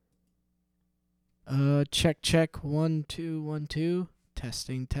Check, check. 1, 2, 1, 2.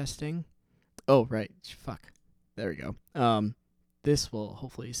 Testing, testing. Oh, right. Fuck. There we go. This will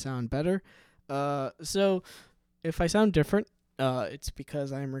hopefully sound better. So if I sound different, it's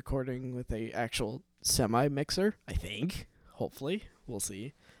because I'm recording with a actual semi mixer. I think. Hopefully, we'll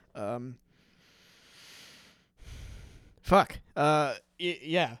see. Fuck.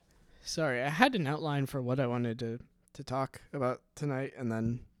 Yeah. Sorry, I had an outline for what I wanted to talk about tonight, and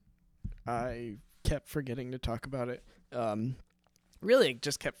then I kept forgetting to talk about it. Really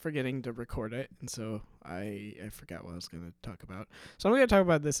just kept forgetting to record it, and so I forgot what I was going to talk about. So I'm going to talk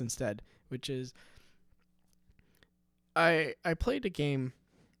about this instead, which is I played a game.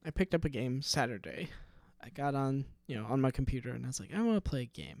 I picked up a game Saturday. I got on my computer, and I was like, I want to play a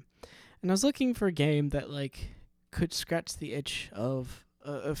game. And I was looking for a game that could scratch the itch of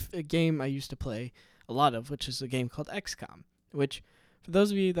a game I used to play a lot of, which is a game called Xcom, which, for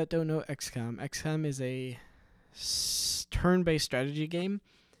those of you that don't know XCOM is a turn-based strategy game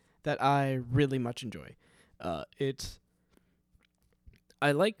that I really much enjoy. I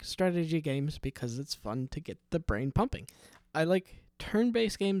like strategy games because it's fun to get the brain pumping. I like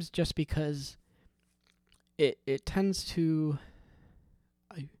turn-based games just because it tends to...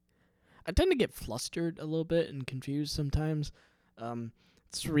 I tend to get flustered a little bit and confused sometimes.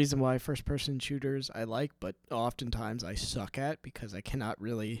 It's the reason why first-person shooters I like, but oftentimes I suck at because I cannot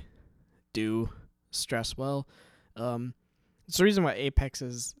really do stress well. It's the reason why Apex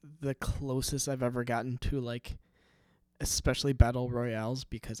is the closest I've ever gotten to, especially battle royales,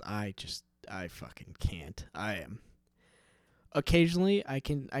 because I fucking can't. Occasionally I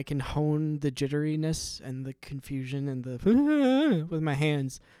can hone the jitteriness and the confusion and the with my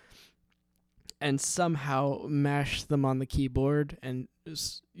hands, and somehow mash them on the keyboard and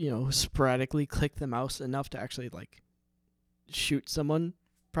sporadically click the mouse enough to actually shoot someone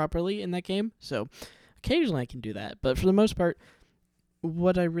properly in that game. So occasionally I can do that, but for the most part,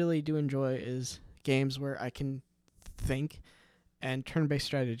 what I really do enjoy is games where I can think, and turn-based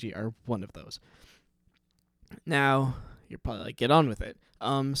strategy are one of those. Now, you're probably like, get on with it.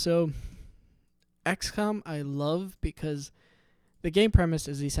 So XCOM I love because the game premise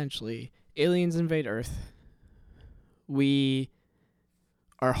is essentially aliens invade Earth. We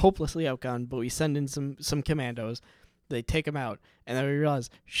are hopelessly outgunned, but we send in some commandos. They take them out, and then we realize,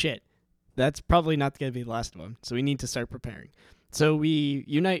 shit, that's probably not going to be the last one. So we need to start preparing. So we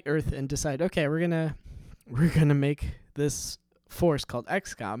unite Earth and decide, okay, we're gonna make this force called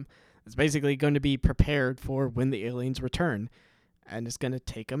XCOM. It's basically going to be prepared for when the aliens return, and it's going to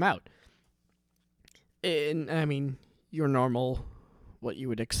take them out. And I mean, your normal, what you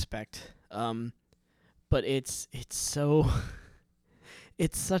would expect. But it's so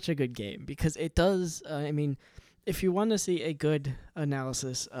it's such a good game because it does. If you want to see a good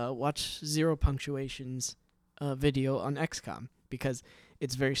analysis, watch Zero Punctuation's video on XCOM, because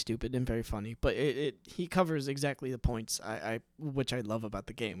it's very stupid and very funny. But he covers exactly the points which I love about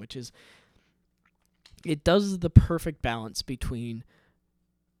the game, which is it does the perfect balance between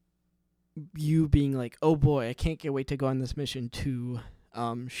you being like, oh boy, I can't wait to go on this mission to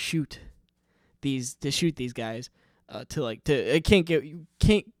shoot these guys. I can't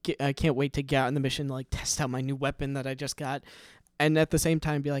wait to get out on the mission, test out my new weapon that I just got, and at the same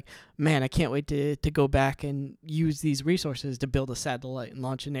time be like, man, I can't wait to go back and use these resources to build a satellite and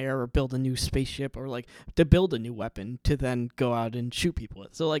launch an air, or build a new spaceship, or to build a new weapon to then go out and shoot people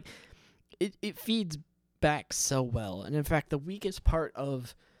with. So it feeds back so well. And in fact, the weakest part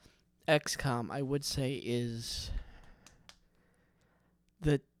of XCOM, I would say, is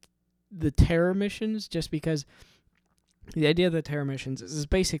the terror missions, just because the idea of the terror missions is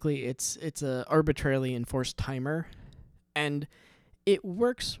basically it's a arbitrarily enforced timer, and it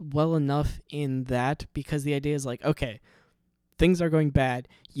works well enough in that because the idea is okay, things are going bad,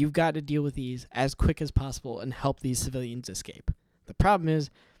 you've got to deal with these as quick as possible and help these civilians escape. The problem is,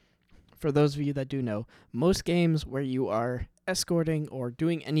 for those of you that do know, most games where you are escorting or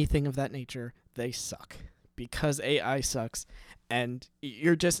doing anything of that nature, they suck because AI sucks, and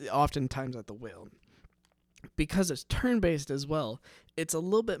you're just oftentimes at the will. Because it's turn-based as well, it's a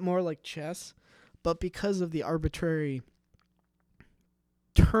little bit more like chess, but because of the arbitrary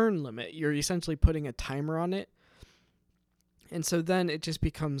turn limit, you're essentially putting a timer on it, and so then it just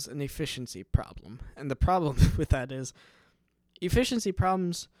becomes an efficiency problem. And the problem with that is efficiency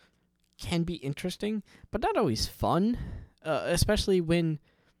problems can be interesting, but not always fun, especially when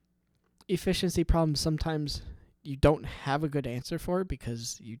efficiency problems sometimes you don't have a good answer for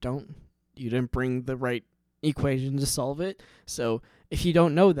because you didn't bring the right equation to solve it. So if you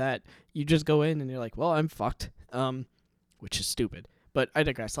don't know that, you just go in and you're like, well, I'm fucked, which is stupid. But I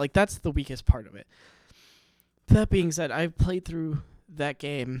digress. Like, that's the weakest part of it. That being said, I've played through that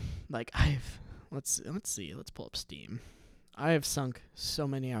game. Like, let's see. Let's pull up Steam. I have sunk so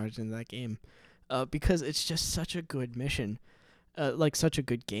many hours into that game because it's just such a good mission. Like, such a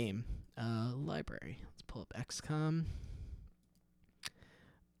good game. Library. Let's pull up Xcom.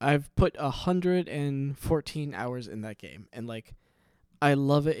 I've put 114 hours in that game, and like, I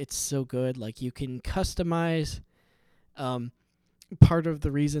love it. It's so good. Like, you can customize. Part of the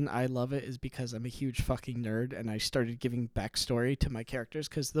reason I love it is because I'm a huge fucking nerd, and I started giving backstory to my characters.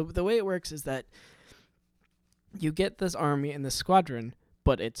 Because the way it works is that you get this army and this squadron,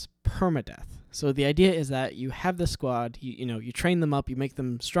 but it's permadeath. So the idea is that you have the squad, you train them up, you make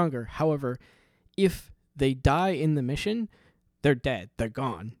them stronger. However, if they die in the mission, they're dead. They're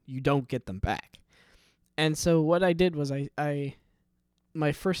gone. You don't get them back. And so what I did was I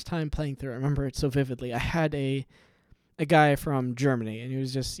my first time playing through, I remember it so vividly. I had a guy from Germany, and he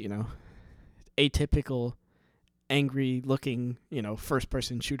was just, atypical, angry-looking,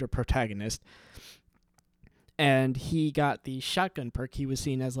 first-person shooter protagonist. And he got the shotgun perk. He was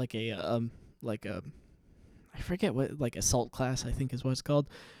seen as like a I forget what, like assault class, I think is what it's called.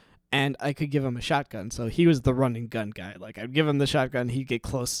 And I could give him a shotgun, so he was the run and gun guy. Like, I'd give him the shotgun, he'd get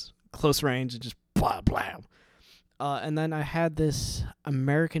close range and just blah blah. And then I had this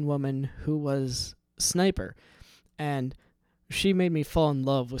American woman who was sniper, and she made me fall in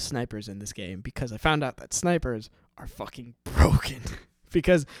love with snipers in this game because I found out that snipers are fucking broken.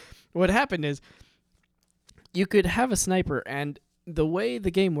 Because what happened is, you could have a sniper, and the way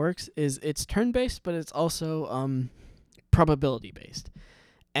the game works is it's turn-based, but it's also probability-based.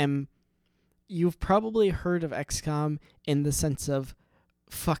 And you've probably heard of XCOM in the sense of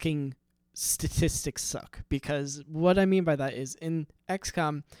fucking statistics suck. Because what I mean by that is, in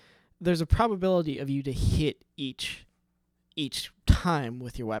XCOM, there's a probability of you to hit each time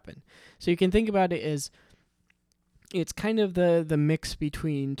with your weapon. So you can think about it as, it's kind of the mix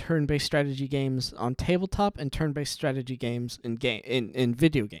between turn-based strategy games on tabletop and turn-based strategy games in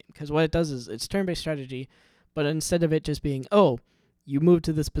video game. Because what it does is, it's turn-based strategy, but instead of it just being, you move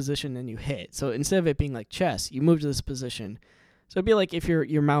to this position and you hit. So instead of it being like chess, you move to this position. So it'd be like if your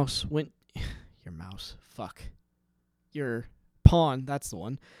pawn, that's the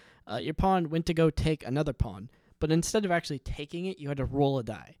one. Your pawn went to go take another pawn, but instead of actually taking it, you had to roll a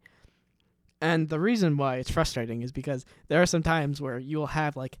die. And the reason why it's frustrating is because there are some times where you'll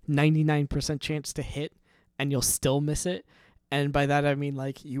have like 99% chance to hit and you'll still miss it. And by that I mean,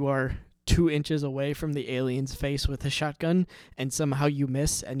 like, you are 2 inches away from the alien's face with a shotgun and somehow you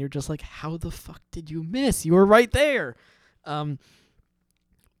miss, and you're just like, how the fuck did you miss? You were right there.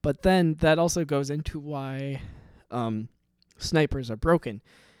 But then that also goes into why snipers are broken,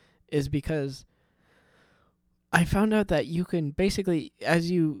 is because I found out that you can basically,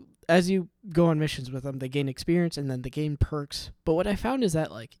 as you go on missions with them, they gain experience and then they gain perks. But what I found is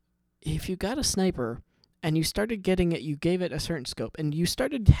that, like, if you got a sniper and you started getting it, you gave it a certain scope, and you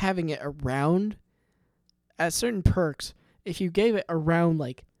started having it around at certain perks, if you gave it around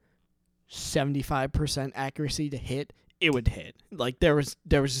like 75% accuracy to hit, it would hit. Like, there was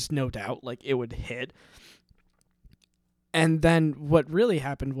just no doubt, like, it would hit. And then what really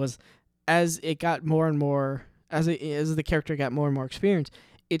happened was, as it got more and more, as the character got more and more experience,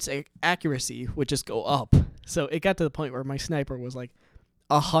 its accuracy would just go up. So it got to the point where my sniper was like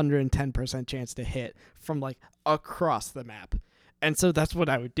 110% chance to hit from like across the map. And so that's what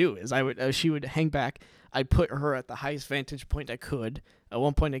I would do, is she would hang back. I'd put her at the highest vantage point I could. At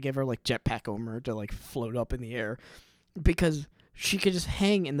one point I gave her like jetpack armor to like float up in the air, because she could just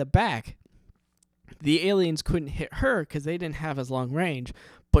hang in the back. The aliens couldn't hit her because they didn't have as long range,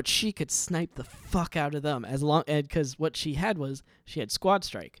 but she could snipe the fuck out of them because what she had was, she had squad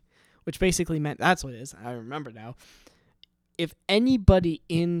strike, which basically meant, that's what it is, I remember now. If anybody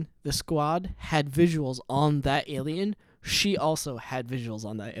in the squad had visuals on that alien, she also had visuals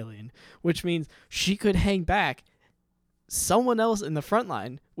on that alien, which means she could hang back. Someone else in the front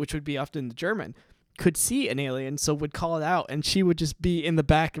line, which would be often the German, could see an alien, so would call it out, and she would just be in the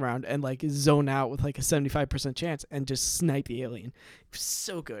background and like zone out with like a 75% chance and just snipe the alien. It was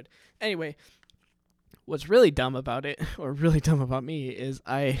so good. Anyway, what's really dumb about it, or really dumb about me, is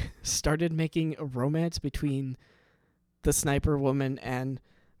I started making a romance between the sniper woman and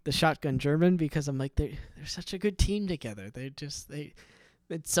the shotgun German, because I'm like, they're such a good team together. It's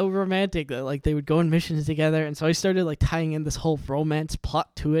so romantic that like they would go on missions together. And so I started like tying in this whole romance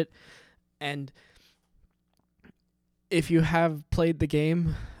plot to it. And if you have played the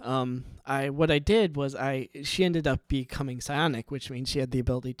game, what I did was she ended up becoming psionic, which means she had the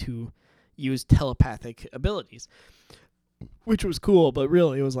ability to use telepathic abilities. which was cool, but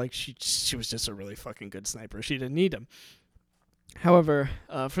really it was like she was just a really fucking good sniper. She didn't need him. However,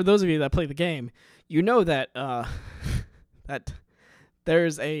 for those of you that play the game, you know that that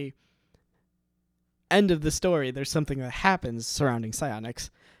there's a end of the story. There's something that happens surrounding psionics,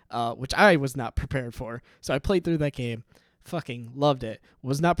 which I was not prepared for. So I played through that game, fucking loved it.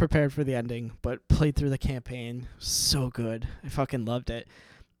 Was not prepared for the ending, but played through the campaign. So good. I fucking loved it.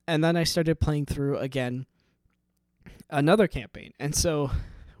 And then I started playing through again another campaign. And so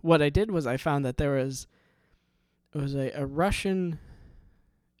what I did was I found that there was a Russian.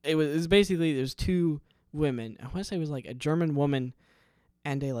 It was basically there's two women. I want to say it was like a German woman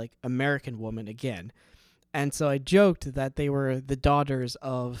and a like American woman again. And so I joked that they were the daughters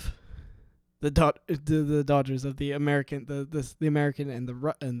of the daughters of the American the American and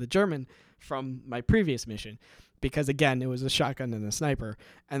the German from my previous mission, because again it was a shotgun and a sniper,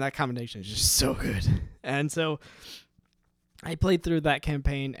 and that combination is just so good. And so I played through that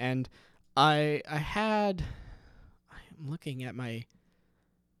campaign, and I'm looking at my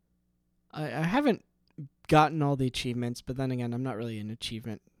I haven't gotten all the achievements, but then again I'm not really an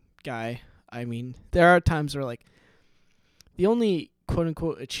achievement guy. I mean, there are times where like the only quote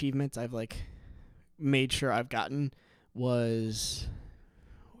unquote achievements I've like made sure I've gotten would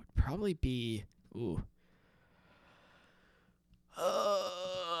probably be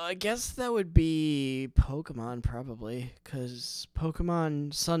I guess that would be Pokemon, probably, because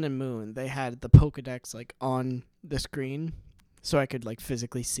Pokemon Sun and Moon, they had the Pokedex like on the screen so I could like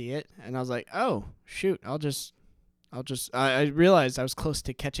physically see it, and I was like, oh shoot, I realized I was close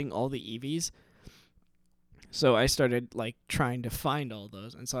to catching all the EVs. So I started like trying to find all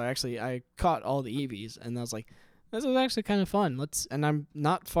those, and so I caught all the EVs, and I was like, this is actually kind of fun. And I'm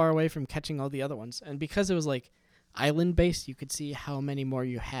not far away from catching all the other ones. And because it was like island based, you could see how many more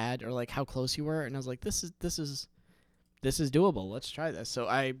you had or like how close you were, and I was like, this is doable. Let's try this. So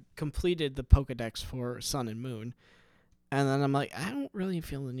I completed the Pokedex for Sun and Moon, and then I'm like, I don't really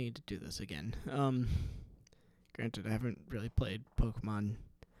feel the need to do this again. Granted, I haven't really played Pokemon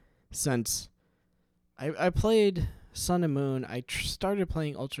since I played Sun and Moon. I started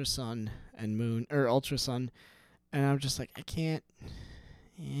playing Ultra Sun and Moon, or Ultra Sun, and I'm just like, I can't.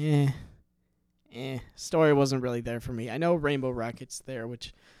 Story wasn't really there for me. I know Rainbow Rocket's there,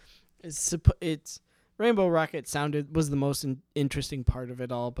 which is it's Rainbow Rocket was the most interesting part of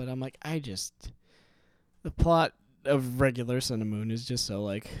it all, but I'm like, the plot of regular Sun and Moon is just so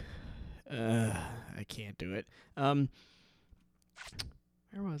like, I can't do it. Where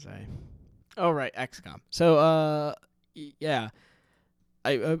was I? Oh, right, XCOM. So, yeah,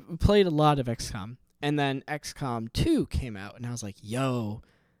 I played a lot of XCOM, and then XCOM 2 came out, and I was like, yo,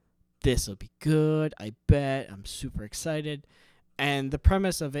 this'll be good, I bet, I'm super excited. And the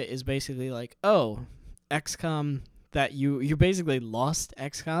premise of it is basically like, oh, XCOM, that you basically lost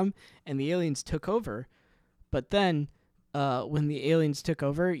XCOM, and the aliens took over, but then, when the aliens took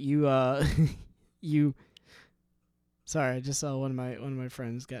over, you sorry, I just saw one of my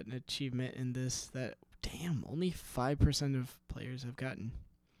friends got an achievement in this that, damn, only 5% of players have gotten.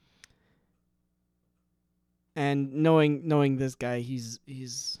 And knowing this guy, he's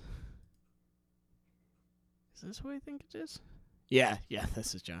is this who I think it is? Yeah,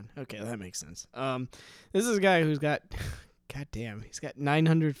 this is John. Okay, that makes sense. This is a guy who's got god damn, he's got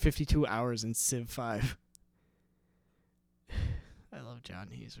 952 hours in Civ 5. I love John,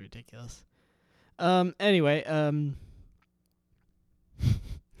 he's ridiculous. Anyway,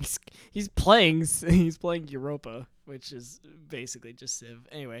 he's playing Europa, which is basically just Civ.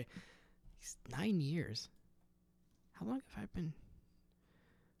 Anyway, he's 9 years. How long have I been?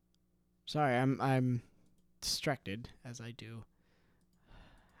 Sorry, I'm distracted as I do.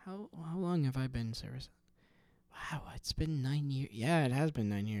 How long have I been service? Wow, it's been 9 years. Yeah, it has been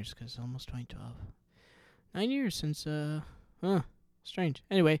 9 years because almost 2012. 9 years since strange.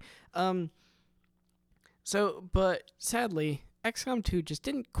 Anyway, so but sadly, XCOM 2 just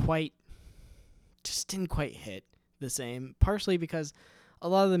didn't quite hit the same, partially because a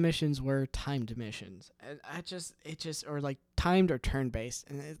lot of the missions were timed missions, and or like timed or turn based,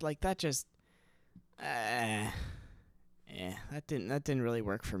 and it's like that just that didn't really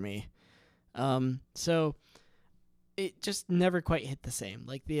work for me. So it just never quite hit the same.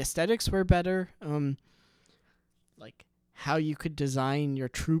 Like the aesthetics were better, like how you could design your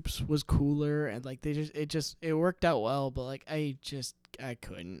troops was cooler, and like it worked out well, but like I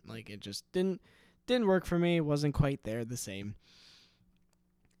couldn't, like it just didn't work for me. It wasn't quite there the same.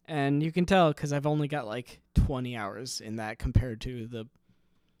 And you can tell because I've only got like 20 hours in that compared to the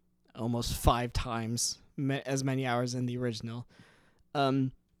almost 5 times as many hours in the original.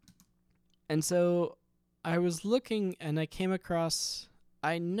 And so I was looking and I came across.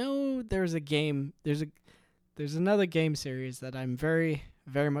 I know there's a game. There's another game series that I'm very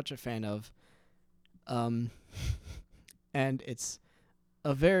very much a fan of. Um, and it's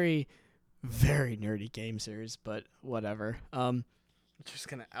a very very nerdy game series, but whatever. I'm just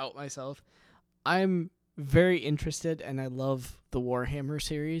gonna out myself. I'm very interested and I love the Warhammer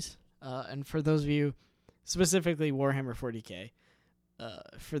series. And for those of you, specifically Warhammer 40k,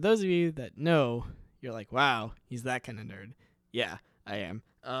 for those of you that know, you're like, wow, he's that kind of nerd. Yeah, I am.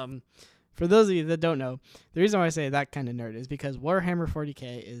 For those of you that don't know, the reason why I say that kind of nerd is because Warhammer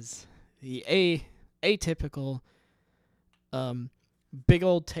 40k is the atypical big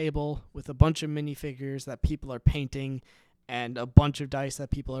old table with a bunch of minifigures that people are painting and a bunch of dice that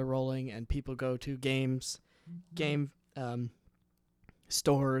people are rolling, and people go to game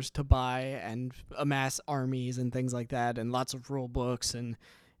stores to buy and amass armies and things like that, and lots of rule books and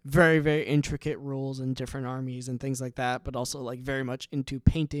very very intricate rules and different armies and things like that, but also like very much into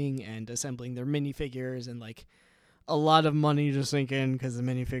painting and assembling their minifigures, and like a lot of money to sink in because the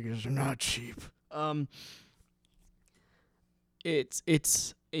minifigures are not cheap.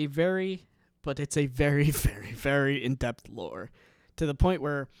 It's a very very very in-depth lore, to the point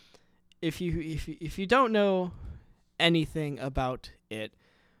where if you don't know anything about it,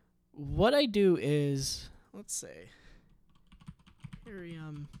 what I do is, let's say,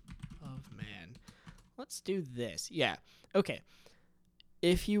 Imperium of Man. Let's do this. Yeah. Okay.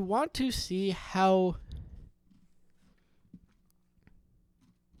 If you want to see how...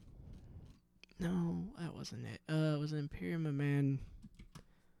 No, that wasn't it. It was Imperium of Man.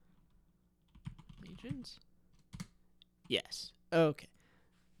 Legions? Yes. Okay.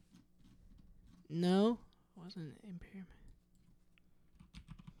 No, it wasn't Imperium.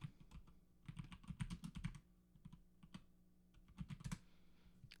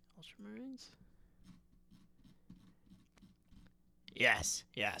 Ultramarines? Yes,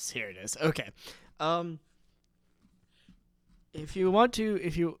 here it is. Okay.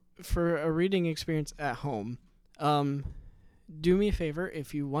 For a reading experience at home, do me a favor.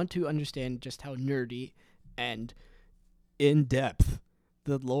 If you want to understand just how nerdy and in depth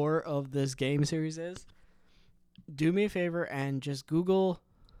the lore of this game series is, do me a favor and just Google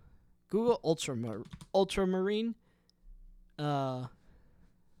Ultramarine,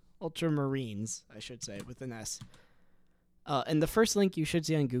 Ultramarines, I should say, with an S. And the first link you should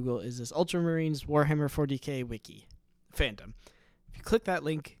see on Google is this Ultramarines Warhammer 40k wiki fandom. If you click that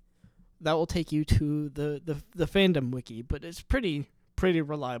link, that will take you to the fandom wiki, but it's pretty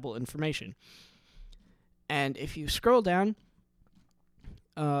reliable information. And if you scroll down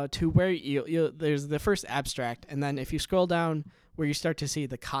to where there's the first abstract, and then if you scroll down where you start to see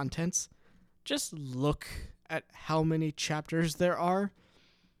the contents, just look at how many chapters there are.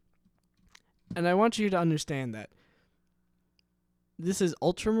 And I want you to understand that this is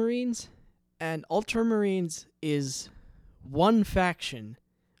Ultramarines, and Ultramarines is one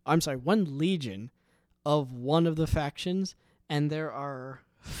legion of one of the factions, and there are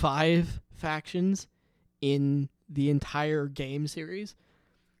 5 factions in the entire game series.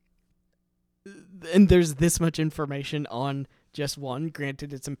 And there's this much information on just one.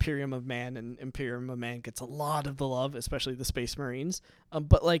 Granted, it's Imperium of Man, and Imperium of Man gets a lot of the love, especially the Space Marines.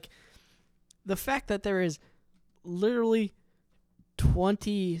 But like, the fact that there is literally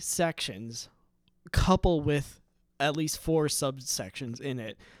 20 sections, coupled with at least 4 subsections in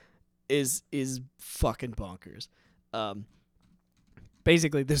it, is fucking bonkers.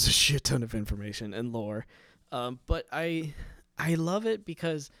 Basically, there's a shit ton of information and lore. But I love it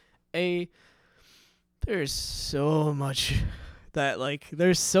because there's so much that, like,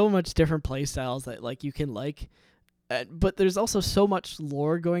 there's so much different play styles that, like, you can like. But there's also so much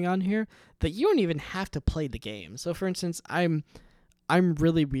lore going on here that you don't even have to play the game. So, for instance, I'm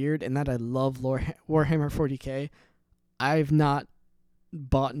really weird in that I love Warhammer 40k. I've not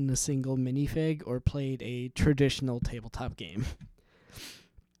bought a single minifig or played a traditional tabletop game.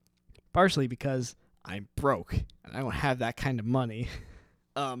 Partially because I'm broke and I don't have that kind of money.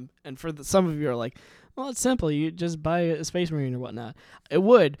 And for some of you are like, well, it's simple. You just buy a Space Marine or whatnot. It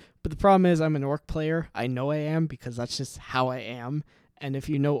would, but the problem is I'm an orc player. I know I am because that's just how I am. And if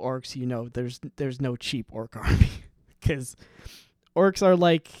you know orcs, you know there's no cheap orc army, because orcs are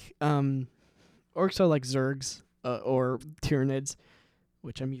like Zergs or Tyranids,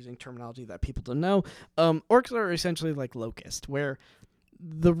 which I'm using terminology that people don't know. Orcs are essentially like Locust, where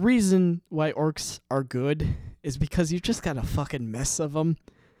the reason why orcs are good is because you just got a fucking mess of them,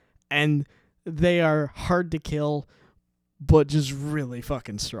 and they are hard to kill, but just really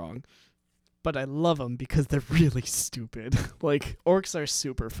fucking strong. But I love them because they're really stupid. Like, orcs are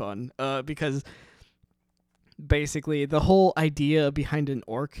super fun because basically the whole idea behind an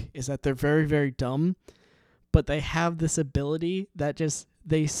orc is that they're very, very dumb, but they have this ability that just,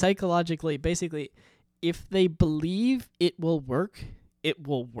 they psychologically, basically, if they believe it will work, it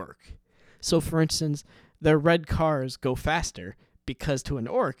will work. So, for instance, their red cars go faster because to an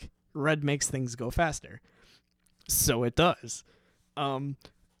orc, red makes things go faster. So it does.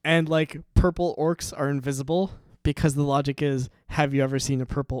 And like purple orcs are invisible because the logic is, have you ever seen a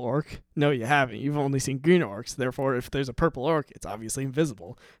purple orc? No, you haven't. You've only seen green orcs. Therefore, if there's a purple orc, it's obviously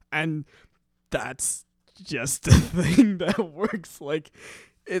invisible. And that's just a thing that works. Like,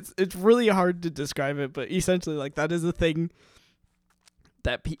 it's really hard to describe it, but essentially, like, that is a thing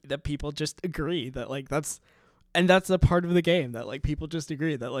that people just agree that, like, that's a part of the game that, like, people just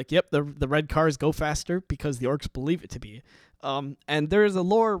agree that, like, yep, the red cars go faster because the orcs believe it to be. And there is a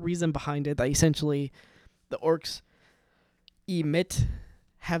lore reason behind it that essentially the orcs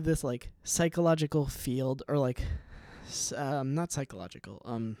have this, like, psychological field, or, like, not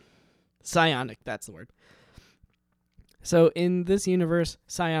psychological, psionic, that's the word. So in this universe,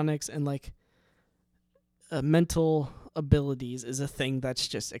 psionics and, like, mental abilities is a thing that's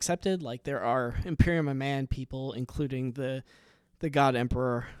just accepted. Like, there are Imperium of Man people, including the God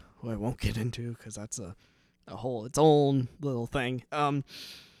Emperor, who I won't get into because that's a whole its own little thing.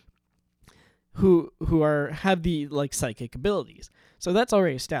 Who have the, like, psychic abilities. So that's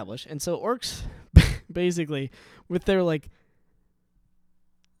already established. And so orcs basically, with their, like,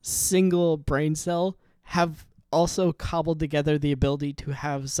 single brain cell, have also cobbled together the ability to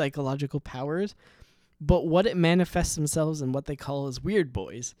have psychological powers. But what it manifests themselves in what they call as weird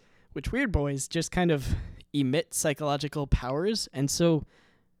boys, which weird boys just kind of emit psychological powers. And so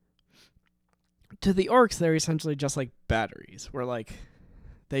to the orcs, they're essentially just like batteries, where, like,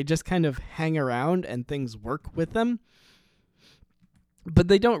 they just kind of hang around and things work with them. But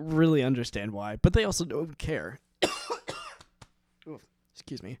they don't really understand why, but they also don't care. Ooh,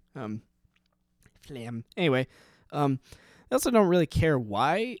 excuse me. Phlegm. Anyway, they also don't really care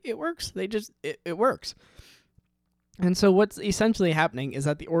why it works. They just, it works. And so what's essentially happening is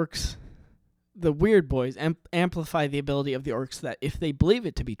that the orcs, the weird boys, amplify the ability of the orcs that if they believe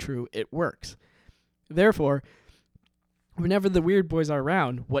it to be true, it works. Therefore, whenever the weird boys are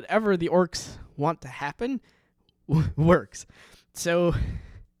around, whatever the orcs want to happen works. So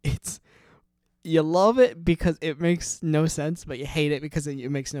it's, you love it because it makes no sense, but you hate it because it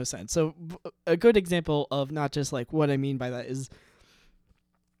makes no sense. So a good example of not just, like, what I mean by that is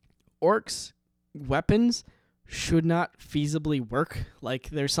orcs' weapons should not feasibly work.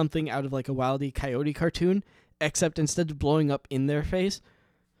 Like, there's something out of, like, a Wile E. Coyote cartoon, except instead of blowing up in their face,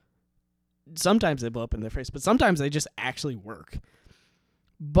 sometimes they blow up in their face, but sometimes they just actually work.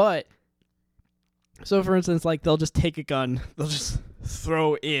 But, so for instance, like, they'll just take a gun, they'll just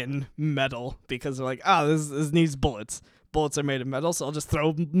throw in metal because they're like, this needs bullets. Bullets are made of metal, so I'll just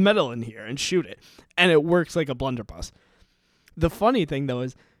throw metal in here and shoot it. And it works like a blunderbuss. The funny thing, though,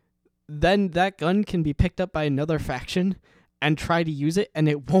 is then that gun can be picked up by another faction and try to use it, and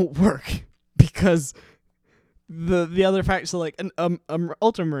it won't work because the other faction, so, like, an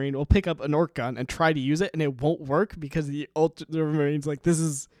Ultramarine will pick up an orc gun and try to use it, and it won't work because the Ultramarine's like, this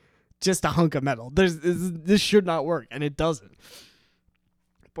is just a hunk of metal. This should not work, and it doesn't.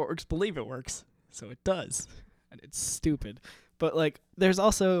 But orcs believe it works, so it does, and it's stupid. But, like, there's a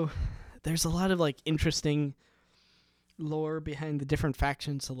lot of, like, interesting lore behind the different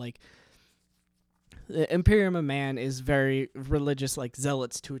factions. So, like, the Imperium of Man is very religious, like,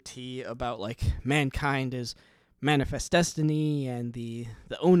 zealots to a T about, like, mankind is manifest destiny and the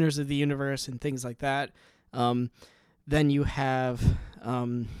owners of the universe and things like that. Then you have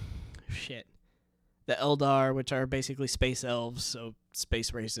the Eldar, which are basically space elves, so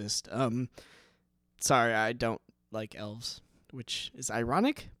space racist. Sorry, I don't like elves, which is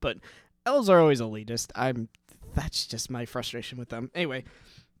ironic, but elves are always elitist. That's just my frustration with them. Anyway,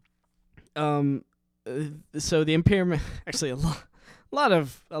 so the Imperium, actually a lot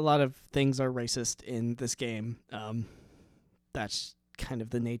of things are racist in this game. That's kind of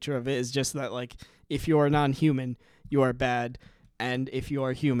the nature of it, is just that, like, if you are non-human, you are bad, and if you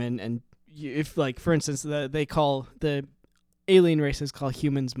are human, and if, like, for instance, they call the alien races call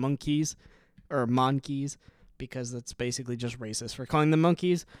humans monkeys or monkeys because that's basically just racist for calling them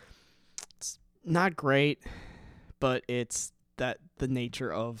monkeys. It's not great, but it's the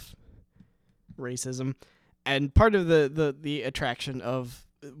nature of racism. And part of the attraction of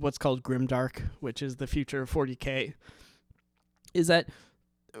what's called Grimdark, which is the future of 40K, is that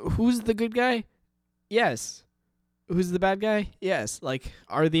who's the good guy? Yes. Who's the bad guy? Yes. Like,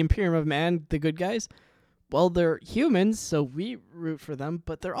 are the Imperium of Man the good guys? Well, they're humans, so we root for them,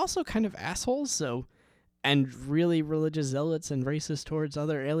 but they're also kind of assholes, so and really religious zealots and racist towards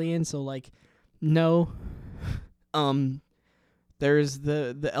other aliens. So like, no. There's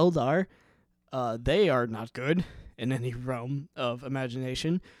the Eldar. They are not good in any realm of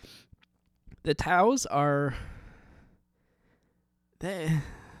imagination. The Taus are. They're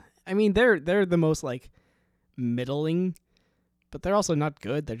the most like middling, but they're also not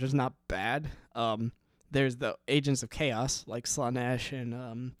good. They're just not bad. There's the Agents of Chaos like Slanesh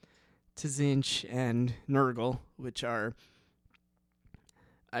and Tzinch and Nurgle, which are.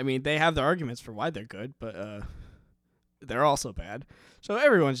 They have their arguments for why they're good, but they're also bad. So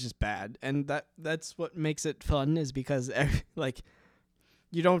everyone's just bad, and that's what makes it fun, is because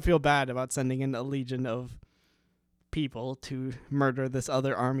you don't feel bad about sending in a legion of people to murder this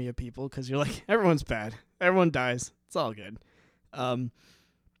other army of people, because you're like, everyone's bad, everyone dies, it's all good. I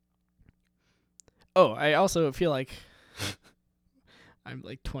also feel like I'm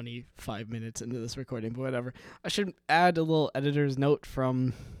like 25 minutes into this recording, but whatever. I should add a little editor's note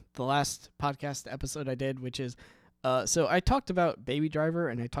from the last podcast episode I did, which is, so I talked about Baby Driver,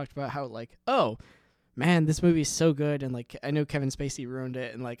 and I talked about how, like, oh, man, this movie's so good, and, like, I know Kevin Spacey ruined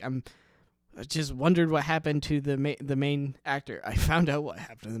it, and, like, I just wondered what happened to the main actor. I found out what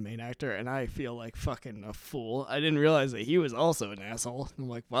happened to the main actor, and I feel like fucking a fool. I didn't realize that he was also an asshole. I'm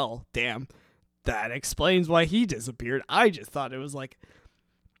like, well, damn. That explains why he disappeared. I just thought it was like,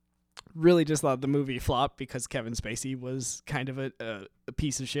 really just thought the movie flopped because Kevin Spacey was kind of a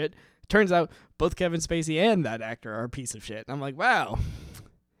piece of shit. Turns out both Kevin Spacey and that actor are a piece of shit. And I'm like, wow,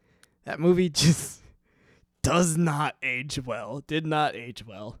 that movie just does not age well. Did not age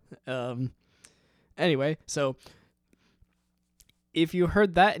well. Anyway, so if you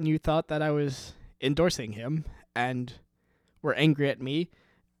heard that and you thought that I was endorsing him and were angry at me,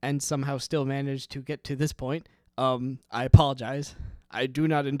 and somehow still managed to get to this point, I apologize. I do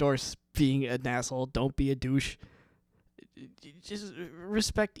not endorse being an asshole. Don't be a douche. Just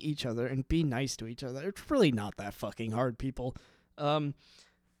respect each other and be nice to each other. It's really not that fucking hard, people.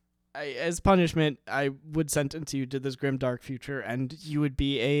 As punishment, I would sentence you to this grim dark future, and you would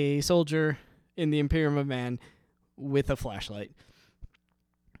be a soldier in the Imperium of Man with a flashlight.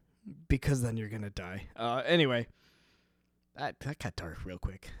 Because then you're gonna die. Anyway. That got dark real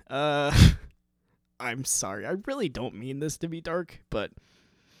quick. I'm sorry. I really don't mean this to be dark, but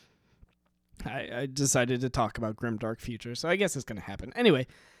I decided to talk about grim dark future, so I guess it's gonna happen. Anyway,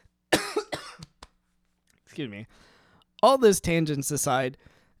 excuse me. All this tangents aside,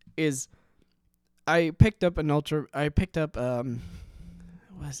 is I picked up what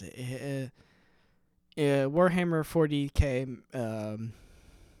was it? Warhammer 40k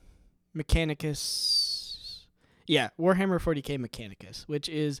Mechanicus. Yeah, Warhammer 40k Mechanicus, which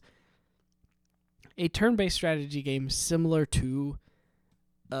is a turn-based strategy game similar to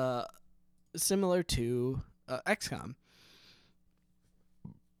XCOM.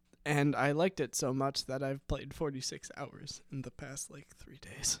 And I liked it so much that I've played 46 hours in the past 3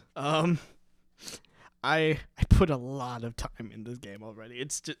 days. I put a lot of time in this game already.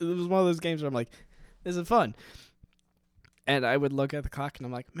 It was one of those games where I'm like, this is fun. And I would look at the clock and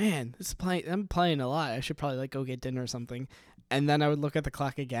I'm like, man, I'm playing a lot. I should probably go get dinner or something. And then I would look at the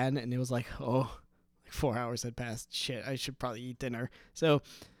clock again and it was like, 4 hours had passed. Shit, I should probably eat dinner. So,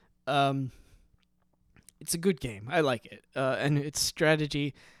 it's a good game. I like it. And it's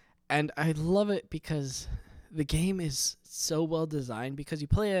strategy. And I love it because the game is so well designed, because you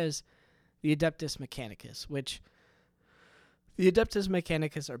play as the Adeptus Mechanicus, which the Adeptus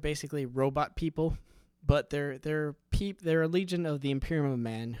Mechanicus are basically robot people. But they're a legion of the Imperium of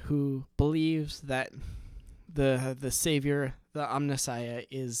Man who believes that the savior, the Omnissiah,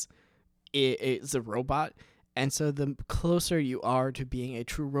 is a robot, and so the closer you are to being a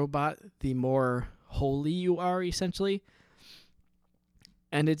true robot, the more holy you are, essentially.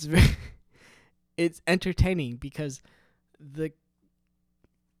 And it's it's entertaining because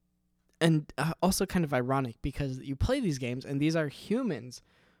also kind of ironic, because you play these games and these are humans.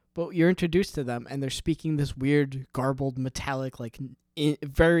 But you're introduced to them, and they're speaking this weird, garbled, metallic,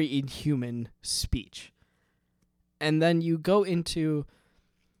 very inhuman speech. And then you go into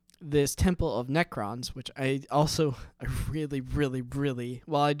this Temple of Necrons, which I really, really, really,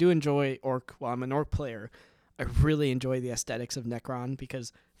 while I do enjoy Orc, while I'm an Orc player, I really enjoy the aesthetics of Necron,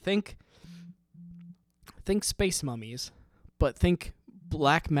 because think space mummies, but think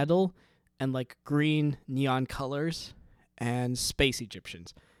black metal and green neon colors and space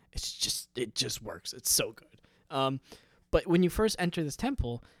Egyptians. It just works. It's so good. But when you first enter this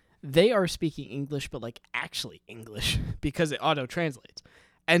temple, they are speaking English, but actually English, because it auto translates.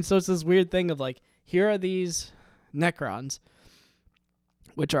 And so it's this weird thing of here are these Necrons,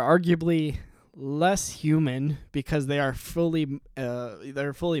 which are arguably less human because they are fully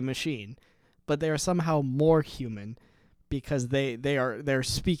machine, but they are somehow more human because they're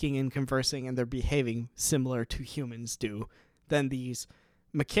speaking and conversing and they're behaving similar to humans do than these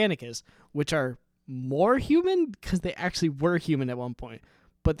Mechanicus, which are more human because they actually were human at one point,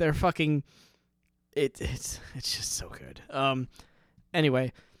 but they're fucking it's just so good.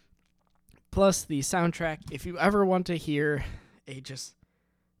 Anyway, plus the soundtrack, if you ever want to hear a just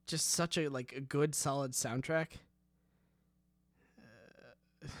such a like a good solid soundtrack,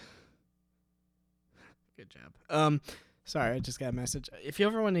 good job. Sorry, I just got a message. If you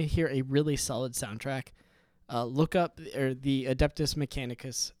ever want to hear a really solid soundtrack, look up the Adeptus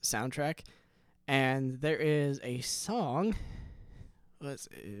Mechanicus soundtrack, and there is a song.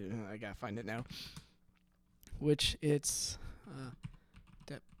 I gotta find it now. Which it's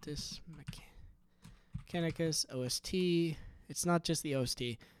Adeptus Mechanicus OST. It's not just the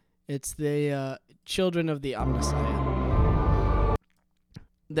OST. It's the Children of the Omnissiah.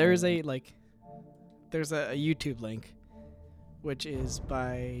 There's a YouTube link, which is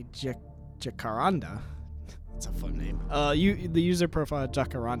by Jacaranda. That's a fun name. The user profile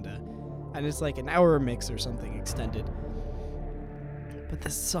Jacaranda, and it's like an hour mix or something extended. But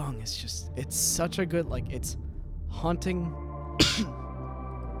this song is it's such a good, like, it's haunting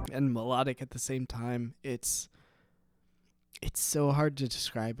and melodic at the same time. It's so hard to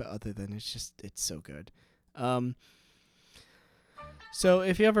describe it other than it's so good. So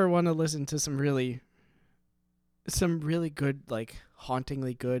if you ever want to listen to some really good, like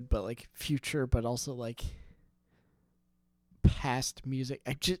hauntingly good, but like future, but also like past music,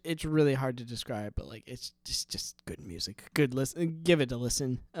 it's really hard to describe, but like it's just good music. Good listen, give it a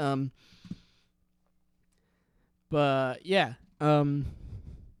listen. But yeah, long.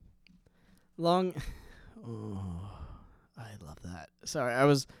 Oh, I love that. Sorry,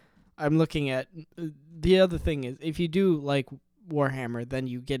 I'm looking at the other thing is if you do like Warhammer, then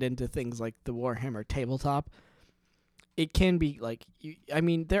you get into things like the Warhammer tabletop. It can be like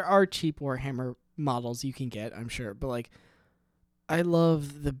there are cheap Warhammer models you can get, I'm sure, but like I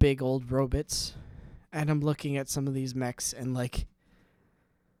love the big old robots, and I'm looking at some of these mechs and like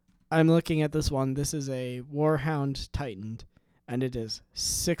I'm looking at this one. This is a Warhound Titan, and it is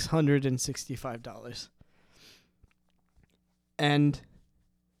 $665. And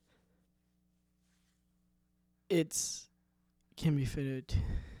it's can be fitted.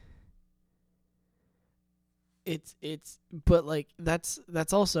 But like that's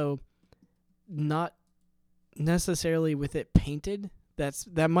also not necessarily with it painted.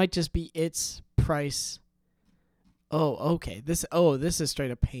 That might just be its price. Oh, okay. This is straight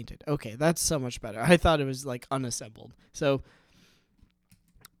up painted. Okay, that's so much better. I thought it was like unassembled. So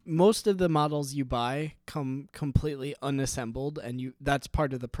most of the models you buy come completely unassembled, and that's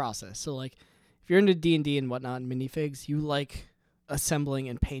part of the process. So like if you're into D&D and whatnot and minifigs, you like assembling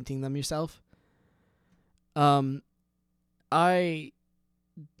and painting them yourself. I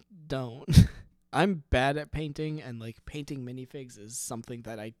don't. I'm bad at painting, and like painting minifigs is something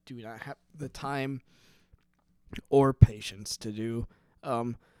that I do not have the time or patience to do.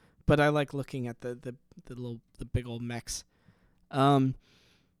 But I like looking at the big old mechs. And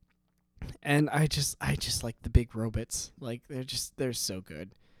I just like the big robots. Like they're so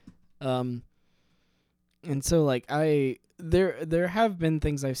good. And so like there have been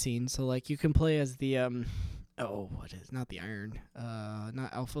things I've seen. So like you can play as the what is not the Iron,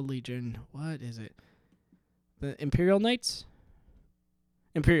 not Alpha Legion. What is it? The Imperial Knights.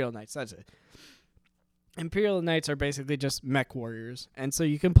 That's it. Imperial Knights are basically just mech warriors, and so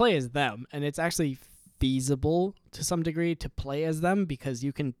you can play as them, and it's actually feasible to some degree to play as them because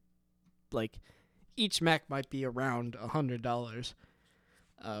you can, like, each mech might be around $100,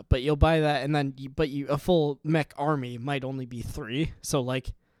 but you'll buy that, and then a full mech army might only be 3, so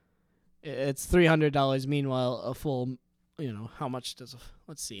like, it's $300. Meanwhile, a full, how much does a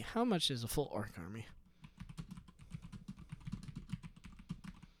full orc army?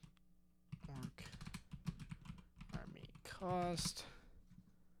 Cost.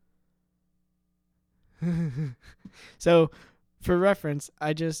 So, for reference,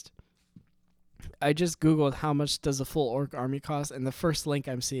 I just Googled how much does a full orc army cost, and the first link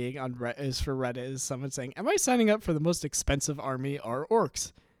I'm seeing on is for Reddit is someone saying, "Am I signing up for the most expensive army are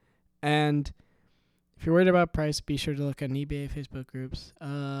orcs?" And if you're worried about price, be sure to look on eBay, Facebook groups.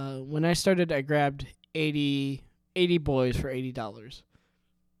 When I started, I grabbed 80 boys for $80.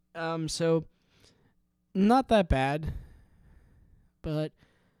 So not that bad. But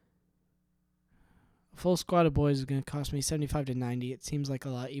a full squad of boys is going to cost me $75 to $90. It seems like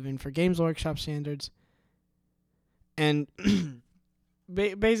a lot, even for Games Workshop standards. And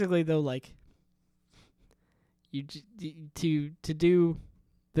basically, though, like, To do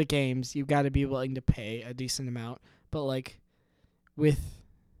the games, you got to be willing to pay a decent amount. But like with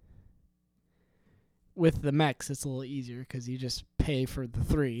the mechs, it's a little easier because you just pay for the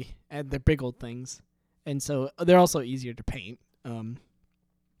 3 and they're big old things, and so they're also easier to paint.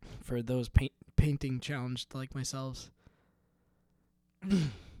 For those painting challenged like myself.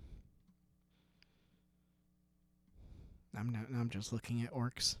 I'm just looking at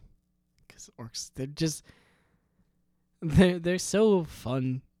orcs, because orcs, they're so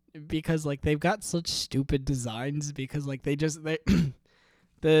fun because like they've got such stupid designs, because like they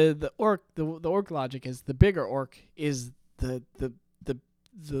the orc logic is the bigger orc is the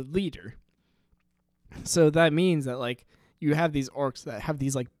leader. So that means that like you have these orcs that have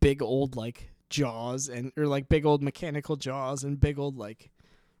these like big old like jaws, or like big old mechanical jaws and big old like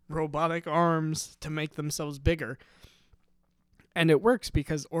robotic arms to make themselves bigger. And it works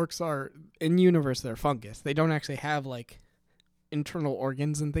because orcs are, in universe, they're fungus. They don't actually have like internal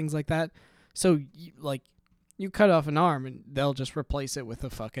organs and things like that. So you cut off an arm and they'll just replace it with a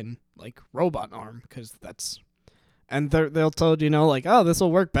fucking like robot arm, because that's, and they'll tell you, like, oh, this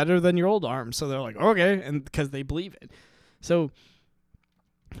will work better than your old arm. So they're like, okay, and because they believe it. So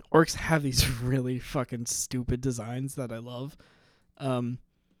orcs have these really fucking stupid designs that I love.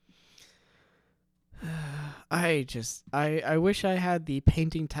 I wish I had the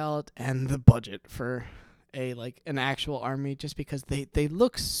painting talent and the budget for an actual army, just because they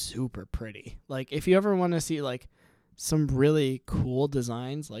look super pretty. Like, if you ever want to see like some really cool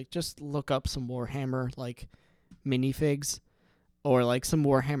designs, like just look up some Warhammer like minifigs, or like some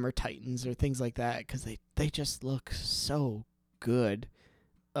Warhammer Titans or things like that, because they just look so good.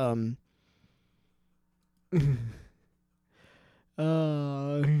 Sorry,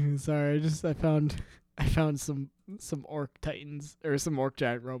 I found some orc titans, or some orc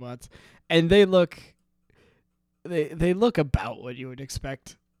giant robots, and they look about what you would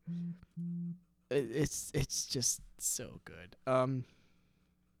expect. It's just so good.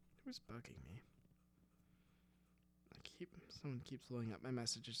 Who's bugging me? Someone keeps blowing up my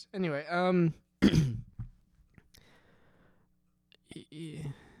messages. Anyway, yeah.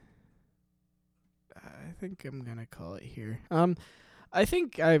 I think I'm gonna call it here. I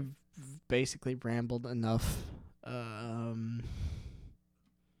think I've basically rambled enough. I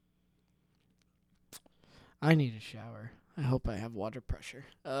need a shower. I hope I have water pressure.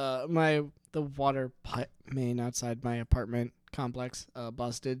 The water main outside my apartment complex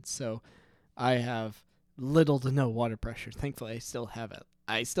busted, so I have little to no water pressure. Thankfully, I still have it.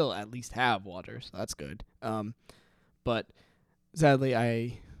 I still at least have water, so that's good. But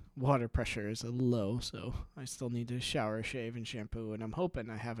sadly, water pressure is low, so I still need to shower, shave, and shampoo, and I'm hoping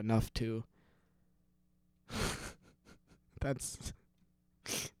I have enough to. That's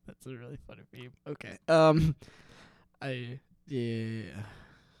a really funny meme. Okay.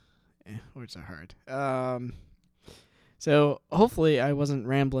 Words are hard. So hopefully I wasn't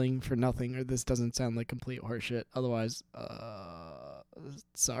rambling for nothing, or this doesn't sound like complete horseshit. Otherwise,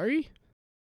 sorry.